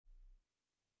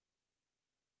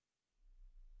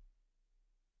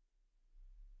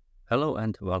Hello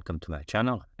and welcome to my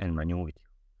channel and my new video.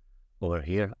 Over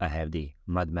here I have the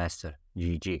Mudmaster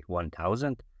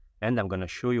GG-1000 and I'm gonna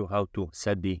show you how to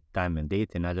set the time and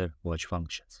date and other watch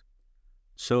functions.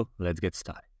 So let's get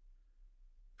started.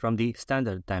 From the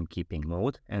standard timekeeping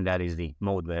mode, and that is the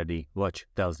mode where the watch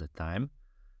tells the time,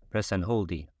 press and hold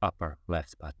the upper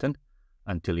left button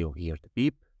until you hear the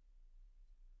beep,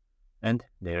 and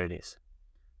there it is.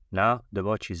 Now the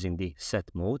watch is in the set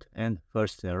mode, and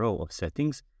first in a row of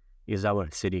settings is our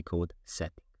city code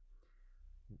setting.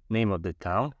 Name of the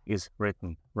town is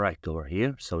written right over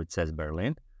here, so it says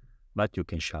Berlin, but you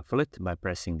can shuffle it by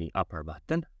pressing the upper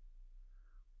button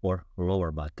or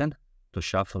lower button to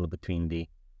shuffle between the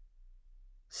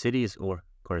cities or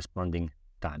corresponding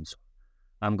time zone.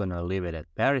 I'm gonna leave it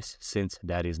at Paris since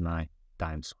that is my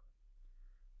time zone.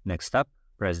 Next up,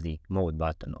 press the mode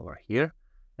button over here,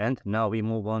 and now we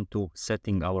move on to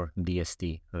setting our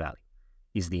DST value.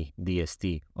 Is the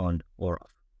DST on or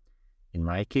off? In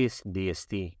my case,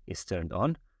 DST is turned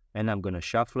on, and I'm going to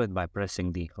shuffle it by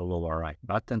pressing the lower right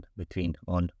button between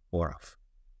on or off.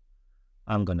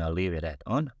 I'm going to leave it at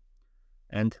on,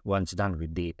 and once done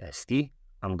with DST,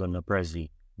 I'm going to press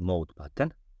the mode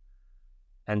button,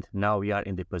 and now we are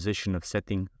in the position of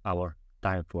setting our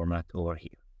time format over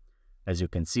here. As you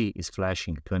can see, it's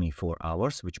flashing 24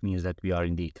 hours, which means that we are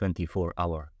in the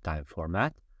 24-hour time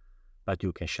format. But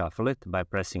you can shuffle it by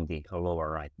pressing the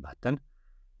lower right button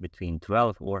between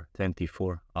 12 or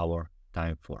 24-hour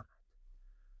time format.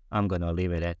 I'm gonna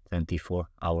leave it at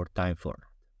 24-hour time format.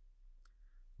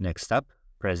 Next up,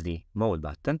 press the mode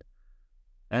button,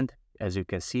 and as you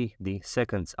can see, the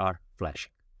seconds are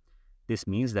flashing. This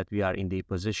means that we are in the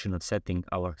position of setting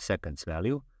our seconds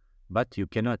value, but you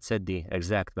cannot set the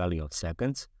exact value of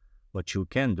seconds. What you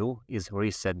can do is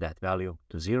reset that value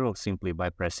to 0 simply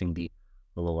by pressing the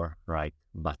lower right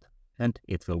button, and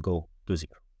it will go to 0.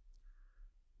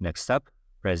 Next up,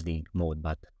 press the mode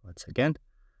button once again,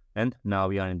 and now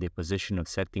we are in the position of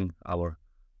setting our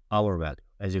hour value.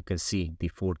 As you can see, the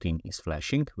 14 is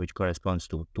flashing, which corresponds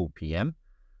to 2 p.m.,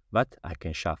 but I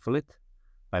can shuffle it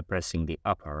by pressing the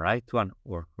upper right one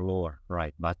or lower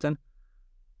right button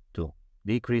to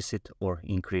decrease it or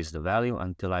increase the value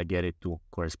until I get it to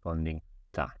corresponding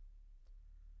time.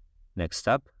 Next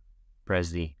up,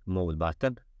 press the mode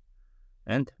button,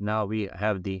 and now we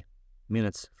have the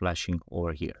minutes flashing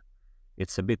over here.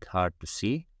 It's a bit hard to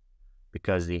see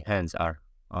because the hands are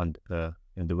on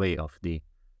in the way of the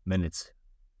minutes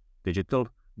digital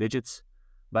digits,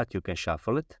 but you can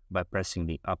shuffle it by pressing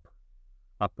the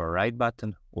upper right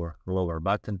button or lower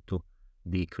button to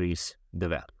decrease the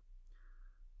value.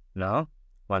 Now,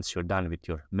 once you're done with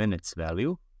your minutes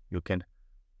value, you can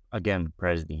again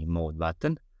press the mode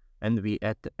button, and we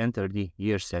enter the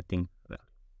year setting value.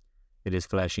 It is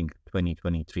flashing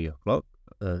 2023 o'clock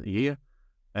year,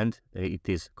 and it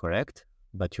is correct,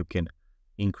 but you can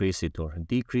increase it or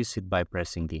decrease it by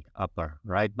pressing the upper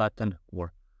right button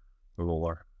or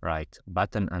lower right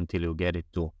button until you get it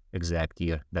to exact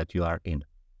year that you are in.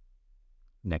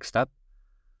 Next up,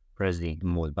 press the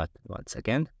mode button once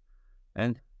again,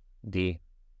 and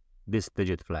this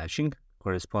digit flashing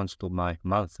corresponds to my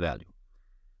month value.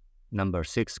 Number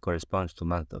 6 corresponds to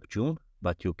month of June,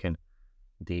 but you can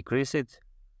decrease it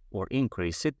or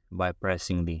increase it by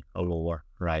pressing the lower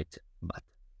right button.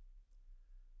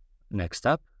 Next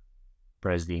up,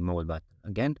 press the mode button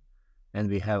again, and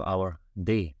we have our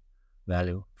day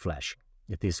value flashing.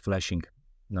 It is flashing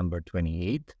number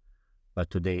 28, but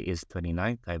today is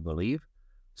 29th, I believe.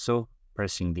 So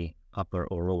pressing the upper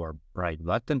or lower right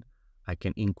button, I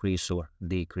can increase or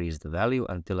decrease the value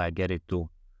until I get it to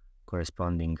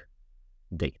corresponding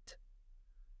date.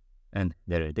 And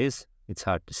there it is. It's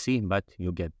hard to see, but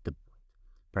you get the point.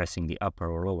 Pressing the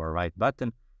upper or lower right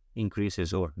button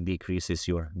increases or decreases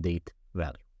your date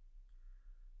value.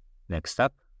 Next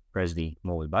up, press the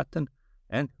mode button,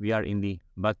 and we are in the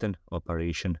button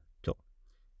operation tone.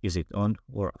 Is it on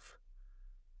or off?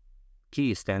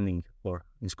 Key standing or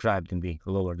inscribed in the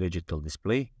lower digital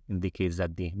display indicates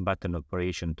that the button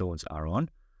operation tones are on,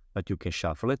 but you can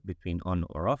shuffle it between on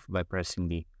or off by pressing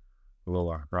the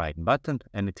lower right button,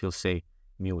 and it will say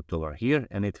mute over here,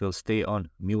 and it will stay on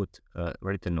mute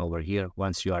written over here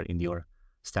once you are in your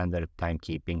standard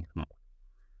timekeeping mode.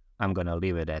 I'm gonna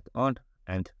leave it at on,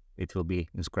 and it will be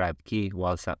inscribed key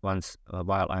while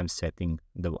I'm setting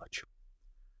the watch.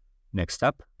 Next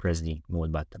up, press the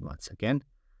mode button once again,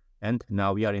 and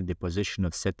now we are in the position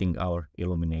of setting our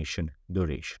illumination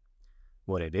duration.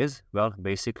 What it is? Well,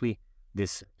 basically,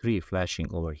 this 3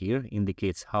 flashing over here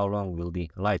indicates how long will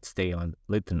the light stay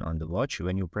lit on the watch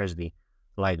when you press the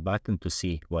light button to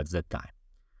see what's the time.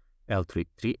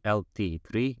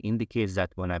 LT3 indicates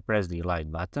that when I press the light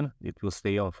button, it will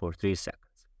stay on for 3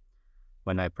 seconds.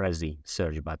 When I press the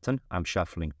search button, I'm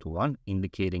shuffling to 1,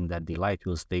 indicating that the light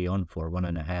will stay on for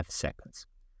 1.5 seconds.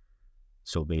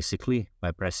 So basically,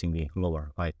 by pressing the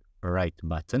lower right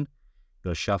button,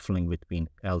 you're shuffling between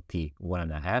LT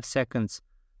 1.5 seconds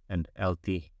and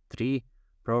LT3,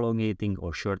 prolongating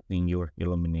or shortening your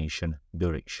illumination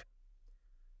duration.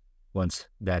 Once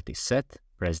that is set,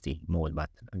 press the mode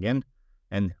button again,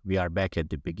 and we are back at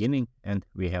the beginning, and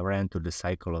we have ran through the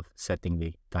cycle of setting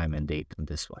the time and date on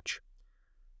this watch.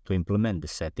 To implement the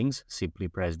settings, simply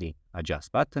press the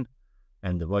adjust button,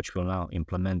 and the watch will now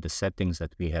implement the settings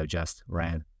that we have just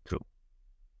ran through.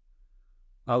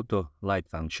 Auto light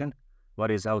function.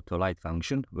 What is auto light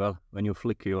function? Well, when you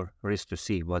flick your wrist to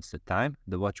see what's the time,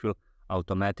 the watch will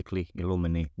automatically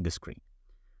illuminate the screen.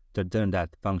 To turn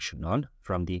that function on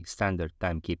from the standard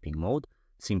timekeeping mode,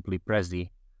 simply press the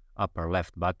upper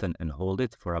left button and hold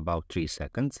it for about 3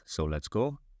 seconds. So let's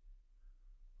go.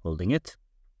 Holding it.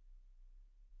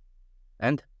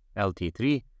 And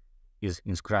LT3 is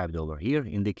inscribed over here,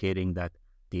 indicating that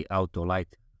the auto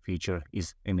light feature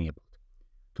is enabled.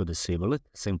 To disable it,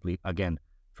 simply again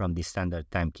from the standard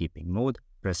timekeeping mode,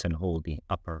 press and hold the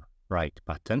upper right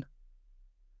button.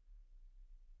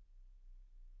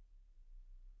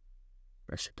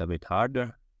 Press it a bit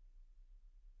harder.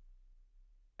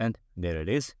 And there it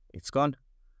is, it's gone.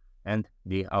 And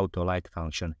the auto light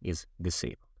function is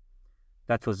disabled.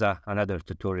 That was another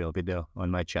tutorial video on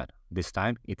my channel. This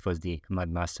time it was the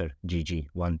Mudmaster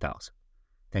GG-1000.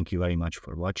 Thank you very much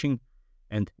for watching,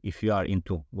 and if you are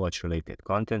into watch related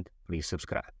content, please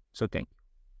subscribe. So thank you.